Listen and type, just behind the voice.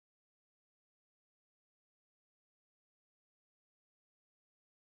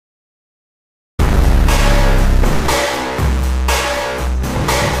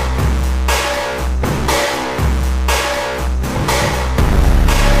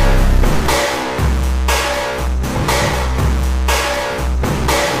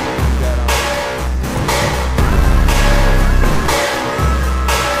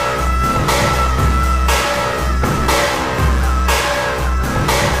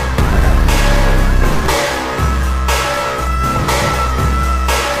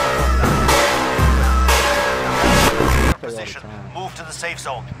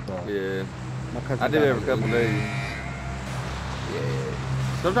My cousin I do every couple days. Yeah.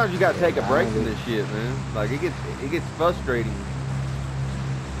 Sometimes you gotta take a break from this shit, man. Like it gets frustrating.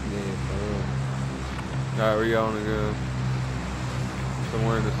 Yeah, for real. Alright, where y'all wanna go?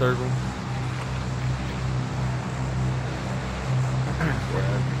 Somewhere in the circle?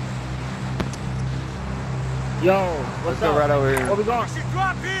 Yo, what's Let's up? go right over here. Where we going? We should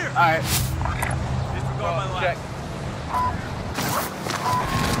drop here. All right. Disregard my life.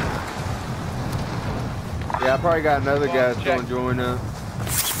 Yeah, I probably got another guy that's gonna join us.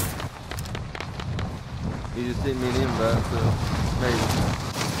 He just sent me an invite, so maybe.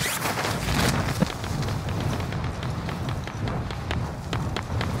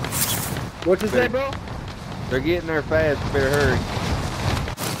 What you say, bro? They're getting there fast. Better hurry.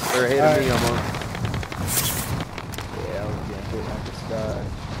 They're ahead of me almost. Yeah, I was getting hit like the sky.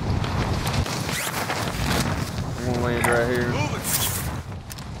 I'm gonna land right here.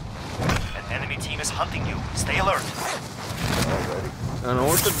 An enemy team is hunting you. Stay alert.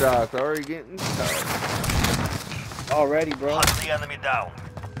 Unorthodox, already getting started. Already, bro. Hunt the enemy down.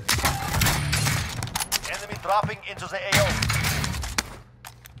 Enemy dropping into the AO.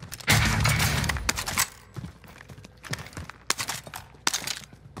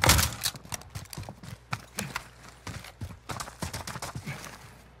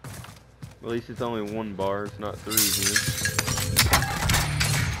 At least it's only one bar, it's not three here.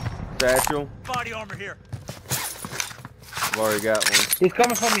 Satchel. Body armor here. I've already got one. He's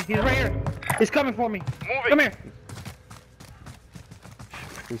coming for me. He's right here. He's coming for me. Moving. Come here.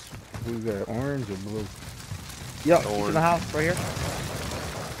 Who's that, orange or blue? Yo, he's in the house right here.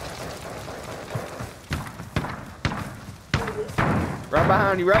 Right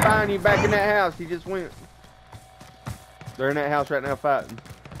behind you, back in that house. He just went. They're in that house right now fighting.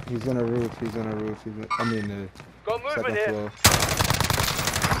 He's on the roof, I mean the second floor.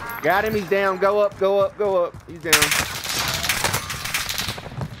 Got him, he's down. Go up. He's down.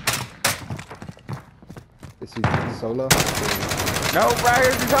 Is he solo? No, right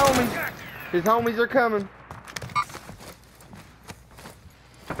here's his homies. His homies are coming.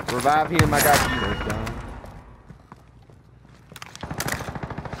 Revive him, I got you.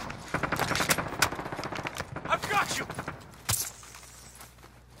 I've got you.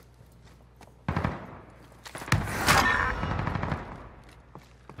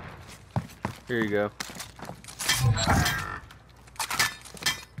 Here you go.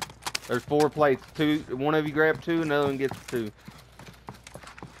 There's 4 plates. One of you grab 2, another one gets 2.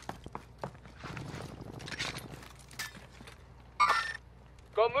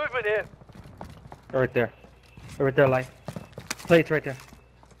 Got movement here. Right there. Right there, light. Plates right there.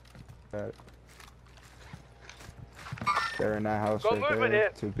 Got it. They're in that house Got right movement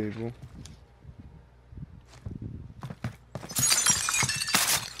there. here. 2 people.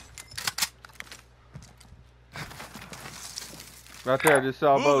 Right there, I just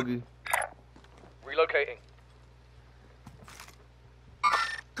saw a bogey. Relocating.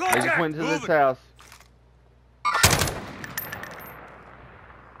 They just went to this house.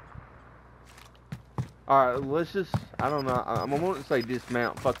 Alright, let's just, I don't know, I'm going to say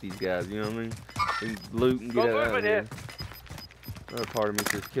dismount, fuck these guys, you know what I mean? We loot and get out of here. Another part of me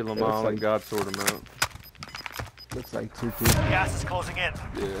says kill them all and God sort them out. Looks like 2 people. Gas is closing in.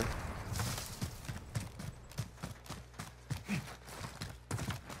 Yeah.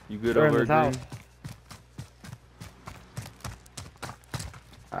 You good over there, Green?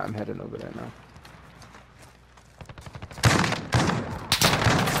 I'm heading over there now.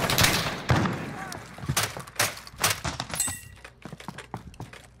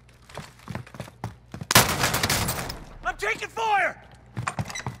 I'm taking fire.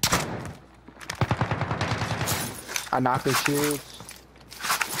 I knocked his shields.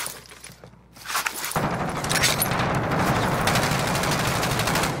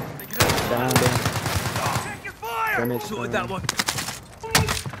 Down there. Taking fire. Damage. With that one.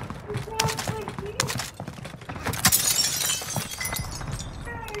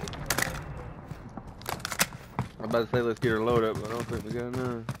 I'm about to say let's get her load up, but I don't think we got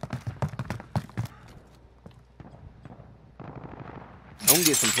enough. I'm gonna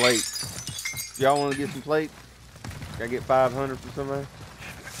get some plates. Y'all wanna get some plates? Can I get 500 for somebody?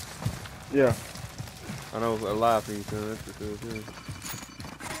 Yeah. I know a lot of you, so that's for sure too.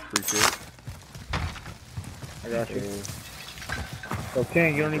 Appreciate it. I got you.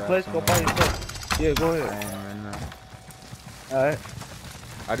 Okay, you don't need plates? Go buy your plates. Yeah, go ahead. Alright.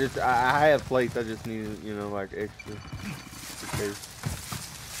 I have plates, I just need, you know, like extra. In case.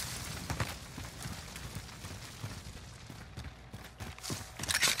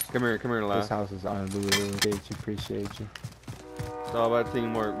 Come here, Eli. This house is unlooted. Appreciate you. It's all about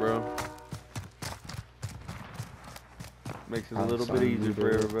teamwork, bro. Makes it a little bit easier for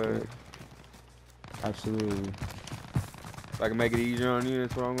everybody. Absolutely. If I can make it easier on you,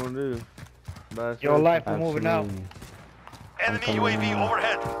 that's what I'm gonna do. Your life, we're moving out. Enemy UAV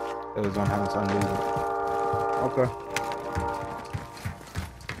overhead. It was on how it's unleaded. Okay.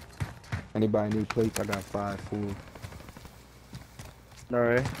 Anybody need plates? I got 5 full.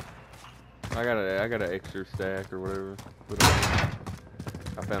 Alright. I got an extra stack or whatever.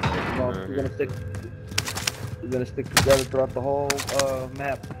 I found an extra right here. You're gonna stick together throughout the whole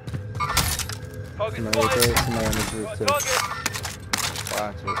map. Target Somebody right there, spotted. somebody on this roof too.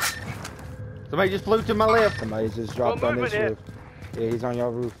 Watch it. Somebody just flew to my left. Somebody just dropped on this movement roof. Yeah, he's on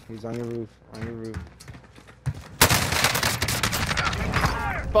your roof. He's on your roof. On your roof.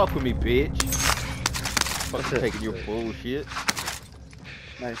 Fuck with me, bitch. Fucking taking your bullshit.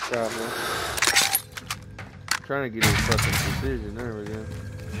 Nice job, man. Trying to get his fucking precision. There we go.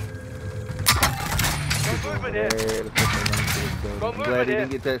 Go movement in. Go I'm glad movement he in.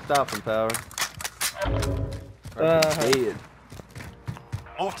 didn't get that stopping power. Dead.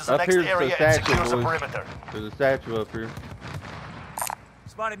 Move to the Up next here's the area and statue, secure the boys. perimeter. There's a statue up here.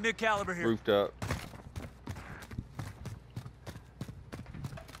 Spotted mid-caliber here. Roofed up.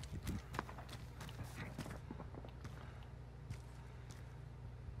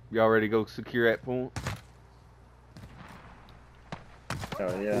 Y'all ready to go secure that point?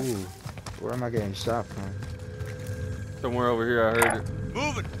 Oh yeah. Ooh, where am I getting shot from? Somewhere over here, I heard it.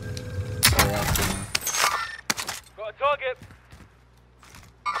 Moving. Oh, yeah, I see him. Got a target.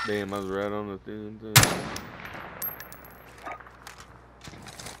 Damn, I was right on the thing.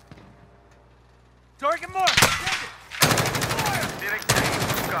 Target mark. Fire. Direct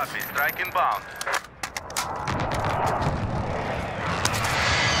copy. Strike inbound.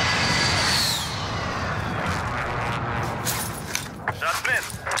 Shot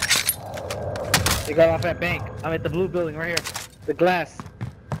missed. They got off that bank. I'm at the blue building right here. The glass.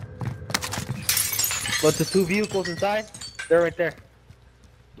 But the 2 vehicles inside, they're right there.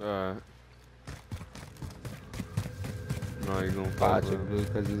 Alright. No, you're gonna Watch fight it, Blue,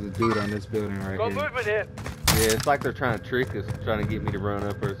 because there's a dude on this building right Go here. movement in. Yeah, it's like they're trying to trick us, trying to get me to run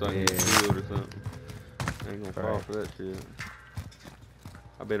up or something, Yeah. shield or something. I ain't gonna fall Right. for that shit.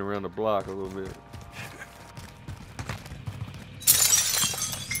 I've been around the block a little bit.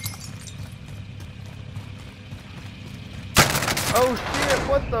 Oh shit,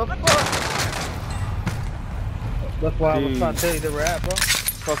 what the fuck? That's why I was Dude. trying to tell you they were at, bro.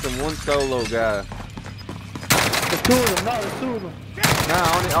 Fucking one solo guy. There's 2 of them. No, there's 2 of them.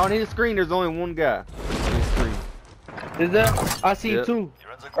 Nah, on his screen there's only one guy. On his screen. Is there? I seen Yep. 2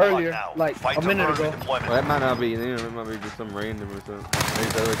 You're in the gulag earlier, now. like Fight a to minute earn ago. deployment. Well, that might not be them, it might be just some random or something. Maybe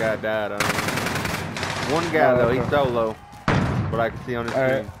the other guy died, I don't know. One guy Oh, though, okay. he's solo. But I can see on his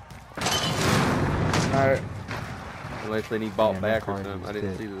Alright. screen. Alright. Unless they need bought Yeah, back my or card something. is I didn't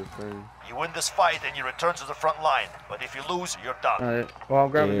dead. see this thing. You win this fight and you return to the front line. But if you lose, you're done. Alright. Well,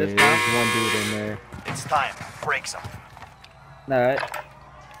 I'm grabbing Yeah, this there's now. one dude in there. It's time. Break some. Alright.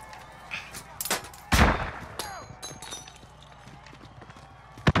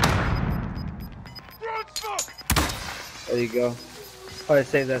 There you go. Probably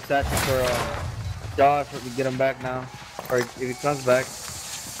save that statue for Josh if we get him back now. Or if he comes back.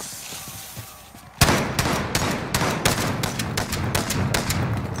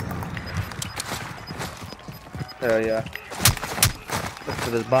 Hell yeah. Look for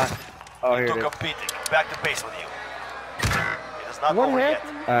this box. Oh, here Took it a is. beating. Back to base with you. It is not What over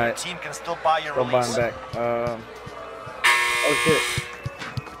happened? yet. Alright. Your team can still buy your Go buy release. him back. Oh shit.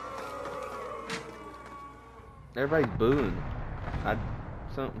 Everybody's booing.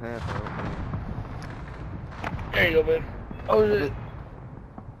 Something happened. There you go, babe. Oh shit.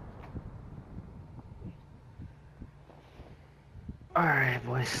 Alright,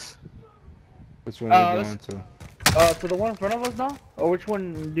 boys. Which one are you let's- going to? To the one in front of us now? Or which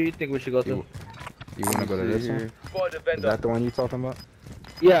one do you think we should go to? You want to go to this one? Spotted a Is vendor. that the one you talking about?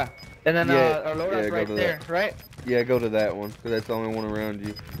 Yeah. And then Yeah, our loadout's yeah, go right to there, right? Yeah, go to that one, because that's the only one around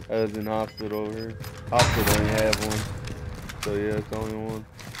you. Other than hospital over here. Hospital only have one. So yeah, it's the only one.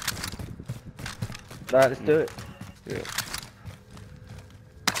 Alright, let's do it. Yeah.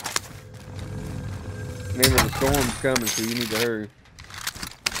 Remember, the storm's coming, so you need to hurry.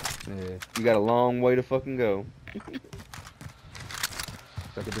 Yeah. You got a long way to fucking go. Look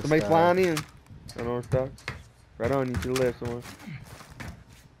at this Somebody guy. flying in. On our stock. Right on you to the left somewhere.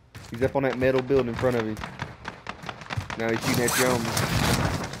 He's up on that metal building in front of you. Now he's shooting at you on me.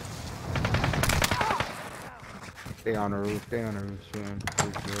 Stay on the roof. Stay on the roof. Shooting.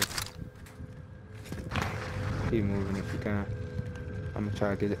 Keep moving if you can. I'm gonna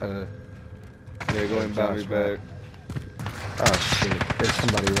try to get Yeah, go ahead and buy me Josh back. Oh shit, there's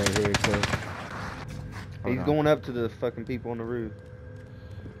somebody right here too. He's going up to the fucking people on the roof.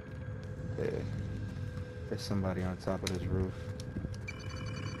 Yeah. There's somebody on top of this roof.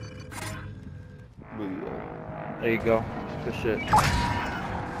 There you go. Good shit.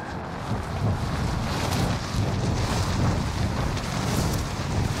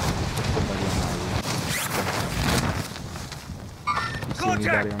 Somebody on my roof. You see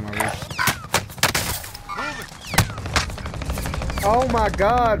anybody on my roof? Oh my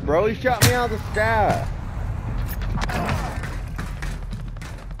god, bro, he shot me out of the sky.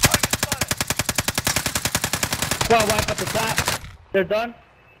 Well, wipe at the top. They're done?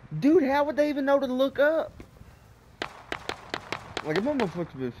 Dude, how would they even know to look up? Like, I'm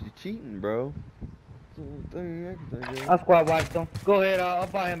motherfuckers be cheating, bro. I squad wiped them. Go ahead, I'll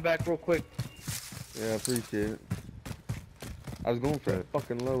buy him back real quick. Yeah, I appreciate it. I was going for a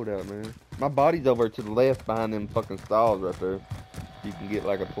fucking loadout, man. My body's over to the left behind them fucking stalls right there. You can get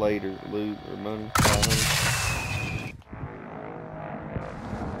like a plate or loot or money.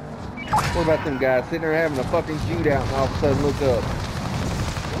 What about them guys sitting there having a fucking shootout and all of a sudden look up?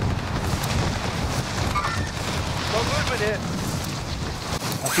 No movement here.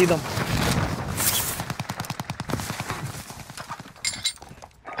 I see them.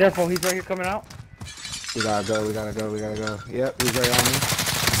 Careful, he's right here coming out. We gotta go, we gotta go, we gotta go. Yep, he's right on me.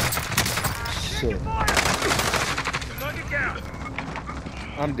 Shit.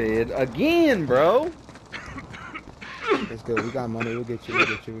 I'm dead again, bro. It's good, we got money, we'll get you, we'll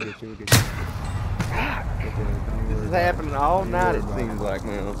get you, we'll get you, we'll get you. This is happening all night, it seems like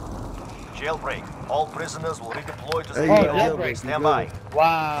now. Jailbreak. All prisoners will redeploy to Hey, the jailbreak. Stand by.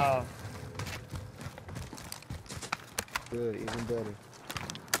 Wow. Good, even better.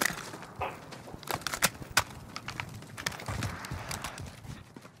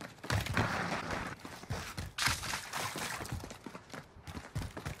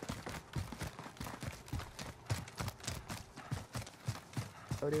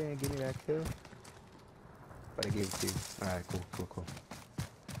 Oh, they didn't give me that kill? But I gave it to you. Alright, cool, cool, cool.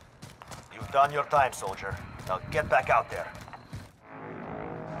 You've done your time, soldier. Now get back out there.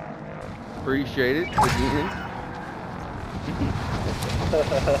 Appreciate it again.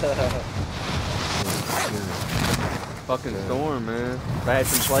 Fucking storm, man. If I had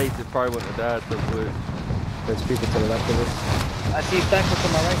some plates, it probably wouldn't have died so quick. There's people to the left of us. I see snipers to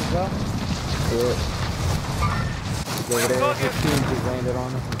my right as well. Yeah. Over there, his team just landed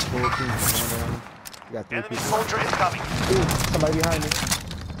on us. His full team just landed on us. We got 3 Enemy people. soldier incoming. Ooh, somebody behind me.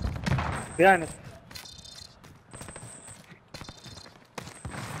 Behind us.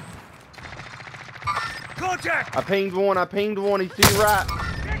 Contact! I pinged one, he's to your right.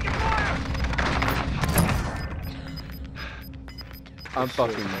 I'm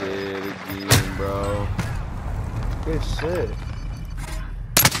fucking dead again, bro. Good shit.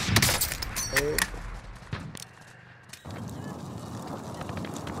 Hey.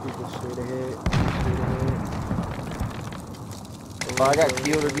 People straight ahead. Straight ahead. Oh, I got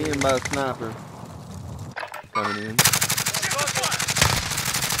killed again by a sniper. Coming in.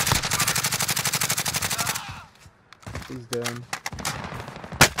 He's done.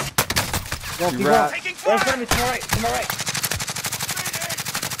 Go, keep right. going. Right in front of me, to my right, to my right.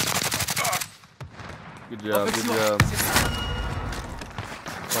 Good job, good job.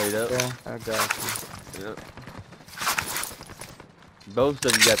 Played up. Yeah, I got you. Yep. Both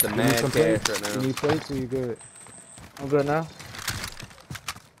of you got the You need mad some cash plates? right You now. need plates or you good? I'm good now.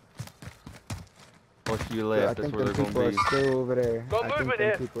 What's to your I left? That's think where them they're people gonna are be. still over there. Go I think movement them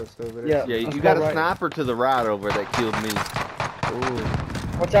here. people are still over there. Yeah. Yeah, Let's you go got a right. sniper to the right over that killed me.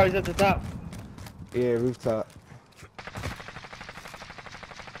 Ooh. Watch out, he's at the top. Yeah, rooftop.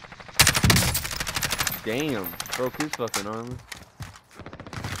 Damn, broke his fucking armor.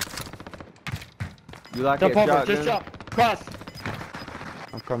 You like Jump that over, shotgun? just jump. Cross.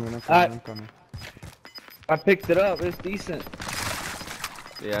 I'm coming, I'm coming, Alright. I'm coming. I picked it up, it's decent.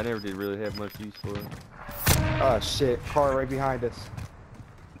 Yeah, I never did really have much use for it. Oh shit, car right behind us.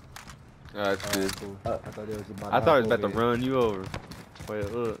 That's good. Cool. I thought it was about I thought it was about to over here. run you over.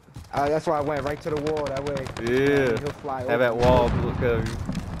 Wait, look. That's why I went right to the wall that way. Yeah. He'll fly Have over that me. wall to look over you.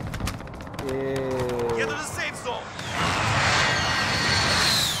 Get to Yeah. the safe zone.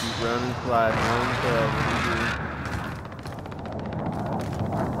 Keep running, sliding, running, sliding.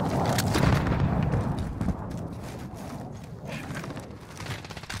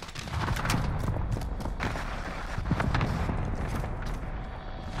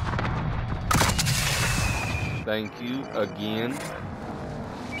 Thank you again.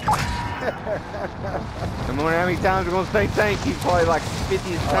 I wonder how many times we're gonna say thank you. Probably like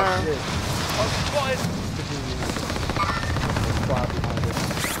 50th time. Oh, shit. I'm spotted. squad behind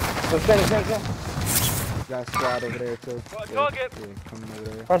us. Let's go, let's go, let's go. Got a squad over there too. Got a Yeah, target. yeah, coming over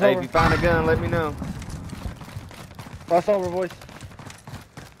there. Cross Hey, over. if you find a gun, let me know. Cross over, boys.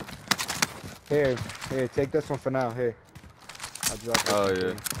 Here, take this one for now. Here. I'll drop this Oh one for yeah.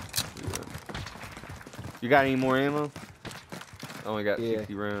 you. Yeah. You got any more ammo? I only got Yeah.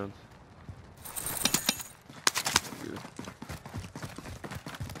 60 rounds. Good.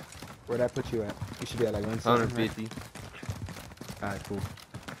 Where'd that put you at? You should be at like 150. 150. Alright, cool.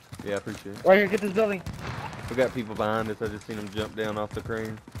 Yeah, I appreciate it. Right here, get this building. We got people behind us. I just seen them jump down off the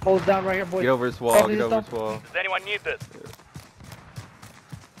crane. Hold down right here, boys. Get over this wall. Cover Get over yourself. this wall. Does anyone need this?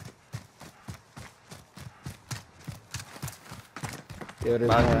 Yeah, there's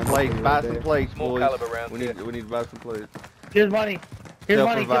Buy more some ammo plates. for you Buy right some there. plates, Small boys. caliber rounds We need to buy some plates. Here's money. Here's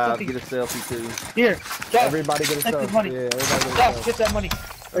money. Get Self-revive. something. Get a selfie too. Here. Josh, Everybody get a take self. this money. Yeah, everybody get a Josh, self. get that money.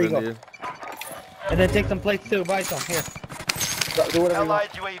 There you Good go. deal. And then take some plates too. Buy some. Here. Do whatever you want. Allied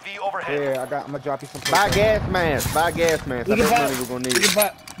UAV overhead. Here, I'm gonna drop you some Buy plates. gas mask. Buy gas mask. I We can bet buy- money we're gonna need We it. can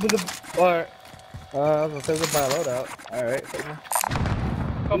buy. We can. Or I was gonna say we can buy a loadout. Alright.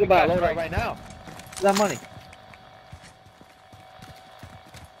 we can buy a loadout right now. Where's that money?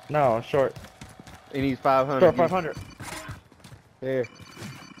 No, short. He needs 500. Short 500. Here.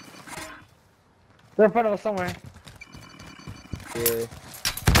 They're in front of us somewhere. Yeah. They're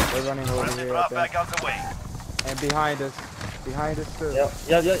running over Friendly here, I drop think. back out the way. And behind us. Behind us too. Yep.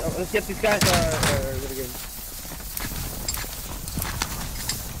 Yep. Let's get these guys.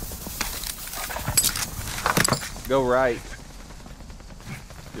 Go right.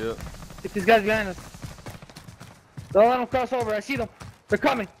 Yep. Get these guys behind us. Don't let them cross over. I see them. They're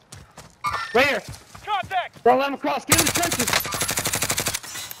coming. Right here. Contact! Don't let them cross. Get in the trenches.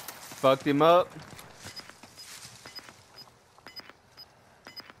 Fucked him up.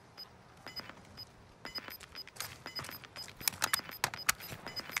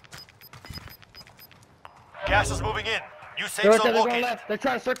 Gas is moving in. New safe They're, zone they're going located. left. They're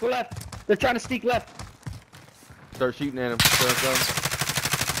trying to circle left. They're trying to sneak left. Start shooting at him. Start going.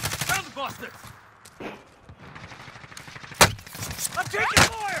 Found the bastard! I'm taking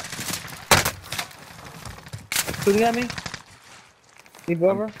fire! Shooting at me. Keep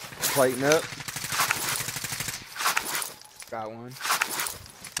over. Plating up. Got one.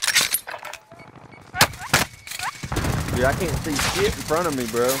 Dude, I can't see shit in front of me,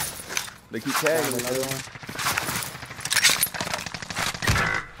 bro. They keep tagging me. Another one.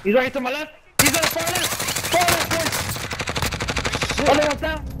 He's right to my left. He's on the far left. Far left, boys. Other one's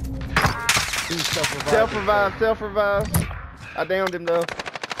down. He's self-revived. Self-revive, self-revive. I downed him, though.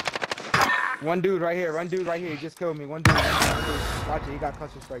 One dude right here. One dude right here. He just killed me. One dude. Watch it. He got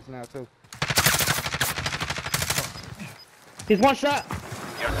cluster strikes now too. He's one shot.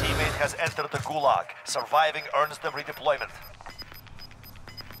 Your teammate has entered the gulag. Surviving earns them redeployment.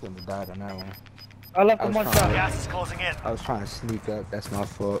 Shouldn't have died on that one. I left I him was one trying shot. Gas is closing in. I was trying to sneak up. That's my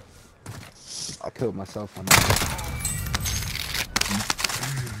fault. I killed myself on that.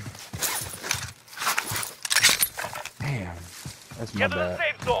 Damn. That's my Get to the bad.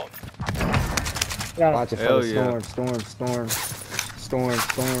 safe zone! Yeah. Watch it for Hell the yeah. storm.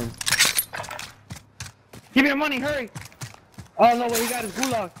 Give me the money, hurry. Oh no, what he got is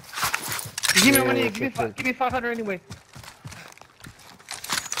gulag. Give me the money. Yeah, Give me 500 anyway.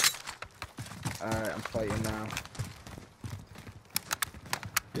 Alright, I'm fighting now.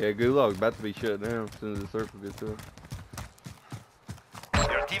 Yeah, Gulag's about to be shut down as soon as the circle gets up.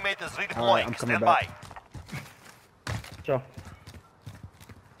 Your teammate is redeploying. Alright, I'm coming Stand back. by. Sure.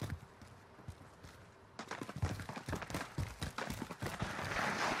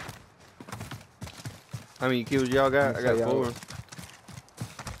 How many kills y'all got? I got Y'all 4.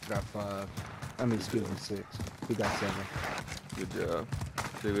 Got 5. I mean, excuse me, 6. He got 7. Good job.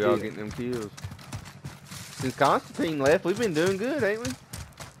 See, we all getting them kills. Since Constantine left, we've been doing good, ain't we?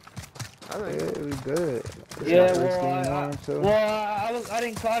 I think. Yeah, we good. It's Yeah, my first well, game on, so. I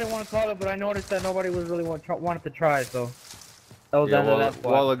didn't want to call it, but I noticed that nobody was really wanted to try, so that was the Yeah, end of that a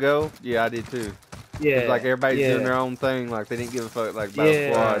while squad. ago, yeah, I did too. Yeah, It's like everybody's yeah. doing their own thing, like they didn't give a fuck like about the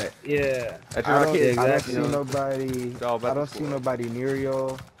Yeah, squad. yeah. That's I what don't, kids, I don't exactly. see nobody. It's all about I the don't see squad. nobody near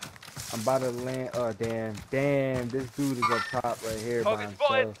y'all. I'm about to land. Oh damn, damn! This dude is up top right here by Target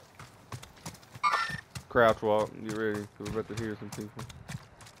spotted. himself. Crouch walk, get ready, 'cause we're about to hear some people.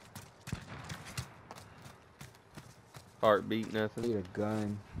 Heartbeat, I nothing. need a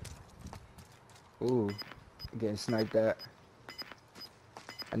gun. Ooh, I'm getting sniped at.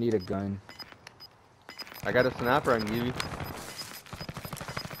 I need a gun. I got a sniper I can give you.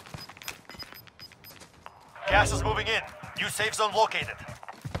 Gas is moving in. New safe zone located.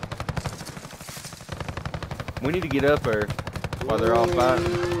 We need to get up there. While they're all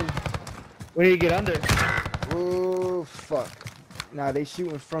fighting. Where do you get under? Oh, fuck. Nah, they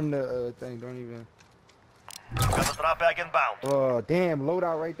shooting from the thing. Don't even. Got the drop bag inbound. Oh, damn.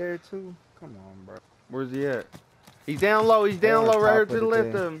 Loadout right there, too. Come on, bro. Where's he at? He's down low. He's They're down on low right here top to of the the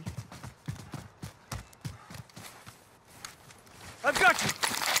left thing. of him. I've got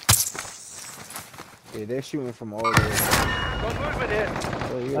you. Yeah, they're shooting from all the way. Got movement here.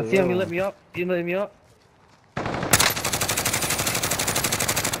 Oh, yeah, I see him. yeah. You let me up. You let me up.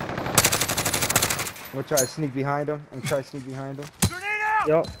 I'm gonna try to sneak behind him. Grenade out.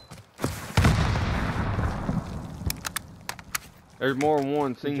 Yup. There's more than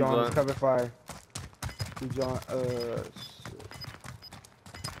one, Two seems Johns, like. cover fire. Two John, shit.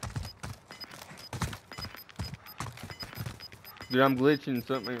 Dude, I'm glitching.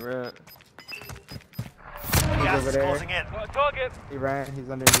 Something ain't right. Gas over is there. closing in. Got a target. He ran. He's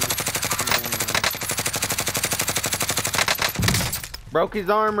underneath. Broke his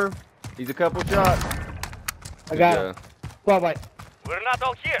armor. He's a couple shots. I got Good him. job. Squad bite. We're not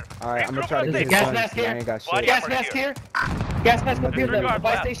all here. Alright, I'm gonna try to There's get a his gas guns. mask here. I ain't got Body shit. Gas armor mask here. here. Gas mask up here. There's a Disregard buy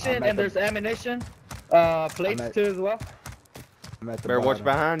left. station I'm at and the- there's ammunition. Plates at- too as well. I'm at the Better watch bottom.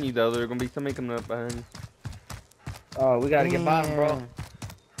 behind you, though. There's gonna be somebody coming up behind you. Oh, we gotta get bottom, bro. Damn.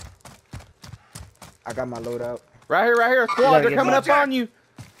 I got my loadout. Right here, right here. Squad, gotta they're get coming up contact. on you.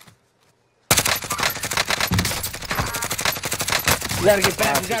 We gotta get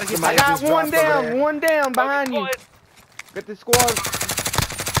back. We gotta get Somebody I back. got just one dropped over down, there. one down behind you. Target Get the squad.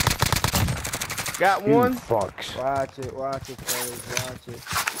 Got one. Fucks. Watch it, fellas. Watch it.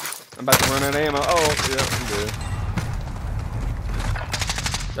 I'm about to run out of ammo. Oh, yeah, I'm good.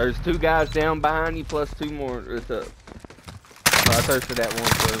 There's two guys down behind you, plus two more. It's up. Oh, I thirsted that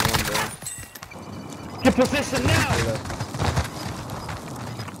one, so there's one down. Get position now.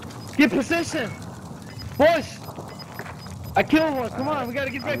 Get position. Boys. I killed one. Come on, we gotta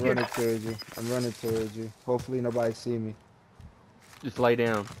get back I'm here. running towards you. I'm running towards you. Hopefully nobody see me. Just lay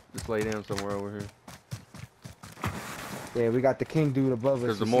down. Just lay down somewhere over here. Yeah, we got the king dude above us.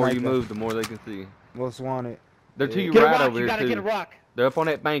 Because the He's more you sniping. move, the more they can see. Most wanted. They're to your Get a right rock. over You here, gotta get a too. rock. They're up on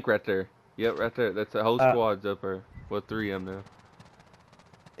that bank right there. Yep, right there. That's the whole squad's up there. Well, three of them now.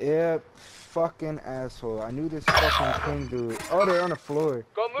 Yeah, fucking asshole. I knew this fucking king dude. Oh, they're on the floor.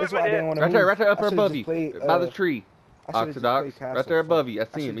 Got That's why movement I didn't here. want to Right move. there, right there, up I should've above just you. played, By the tree. I should've just Oxodox. played Castle, Right there above you. I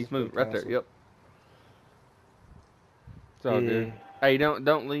fuck. see him. should've He's just moving. played Right there. Castle. Yep. It's all Yeah. good. Hey,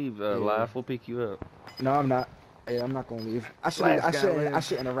 don't leave, Life. We'll pick you up. No, I'm not. Yeah, I'm not gonna leave. I Last guy lives.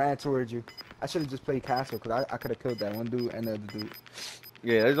 shouldn't have ran towards you. I should have just played Castle because I could have killed that one dude and the other dude.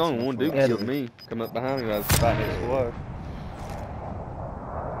 Yeah, there's only one dude Yeah. killed me. Come up behind me when I was fighting this squad.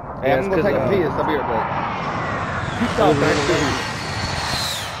 Hey, Yeah, I'm it's gonna take 'cause, a piss. I'll be right back.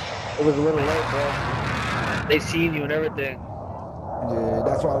 It was a little late, bro. They seen you and everything. Yeah,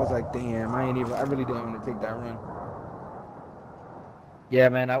 that's why I was like, damn, I really didn't want to take that run. Yeah,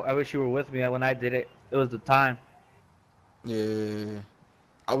 man. I wish you were with me when I did it. It was the time. Yeah,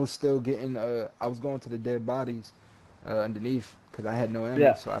 I was still getting. I was going to the dead bodies underneath because I had no ammo,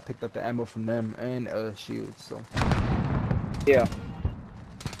 Yeah. so I picked up the ammo from them and shields. So Yeah.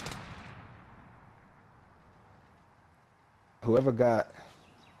 whoever got,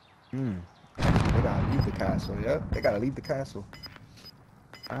 they gotta leave the castle. Yep, they gotta leave the castle.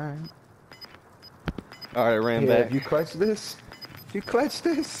 All right. All right, I ran Yeah, back. if you clutch this, If you clutch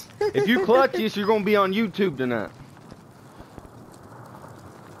this, you're gonna be on YouTube tonight.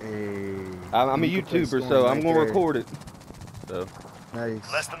 Hey, I'm a you can play YouTuber, Storm so I'm right gonna there. record it. So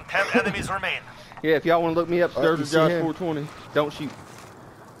Nice. Less than 10 enemies remain. yeah, if y'all want to look me up, Oh, you Sturgill see Josh him? 420. Don't shoot.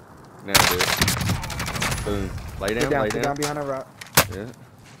 Now do it. Boom. Lay Get down, down, lay get down down. behind a rock. Yeah.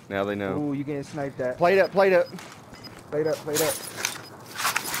 Now they know. Ooh, you getting sniped at. Plate up, plate up. Played up.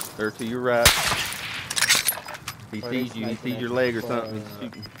 They're to your right. He Oh, sees they you. He sniping sees at your you. leg or something. He's Fuck.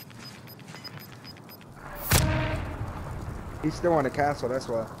 shooting. He's still on the castle, that's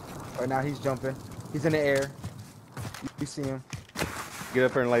why. Right now he's jumping. He's in the air. You see him. Get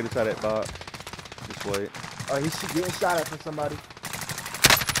up there and lay beside that box. Just wait. Oh, he's getting shot at from somebody.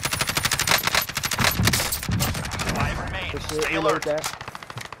 5 remain. For sure, Stay reload alert. that.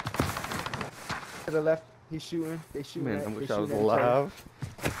 To the left, he's shooting. They shooting. Man, at- I they wish I was shooting at each other. alive.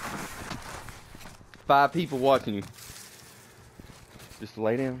 5 people watching you. Just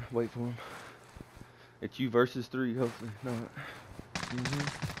lay down, wait for him. It's you versus 3, hopefully. No.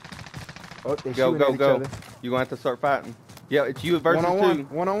 Oh, they Go, shooting go, at each go. other. You're going to have to start fighting. Yeah, it's you versus 2.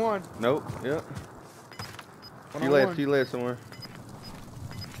 One-on-one. Nope, yep. You One-on-one. left somewhere.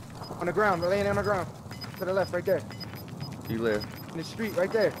 On the ground, laying on the ground. To the left, right there. You left. In the street,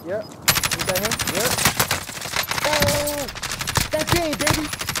 right there. Yep. Is that him? Yep. Oh! game, baby.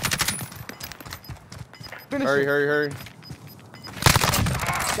 Finish Hurry, him. hurry, hurry.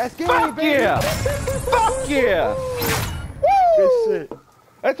 That's game, Fuck baby. yeah! Fuck yeah! Good shit.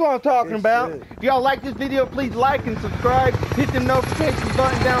 That's what I'm talking Good about. shit. If y'all like this video, please like and subscribe. Hit the notification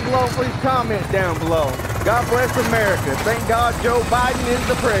button down below. Please comment down below. God bless America. Thank God Joe Biden is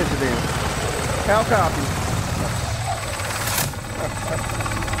the president. How copy?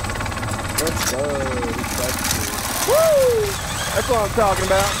 Let's go. Woo! That's what I'm talking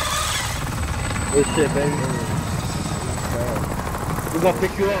about. Good shit, baby. We're gonna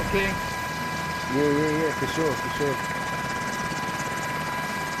pick you up, King. Yeah, for sure, for sure.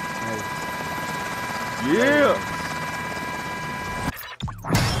 Nice. Yeah.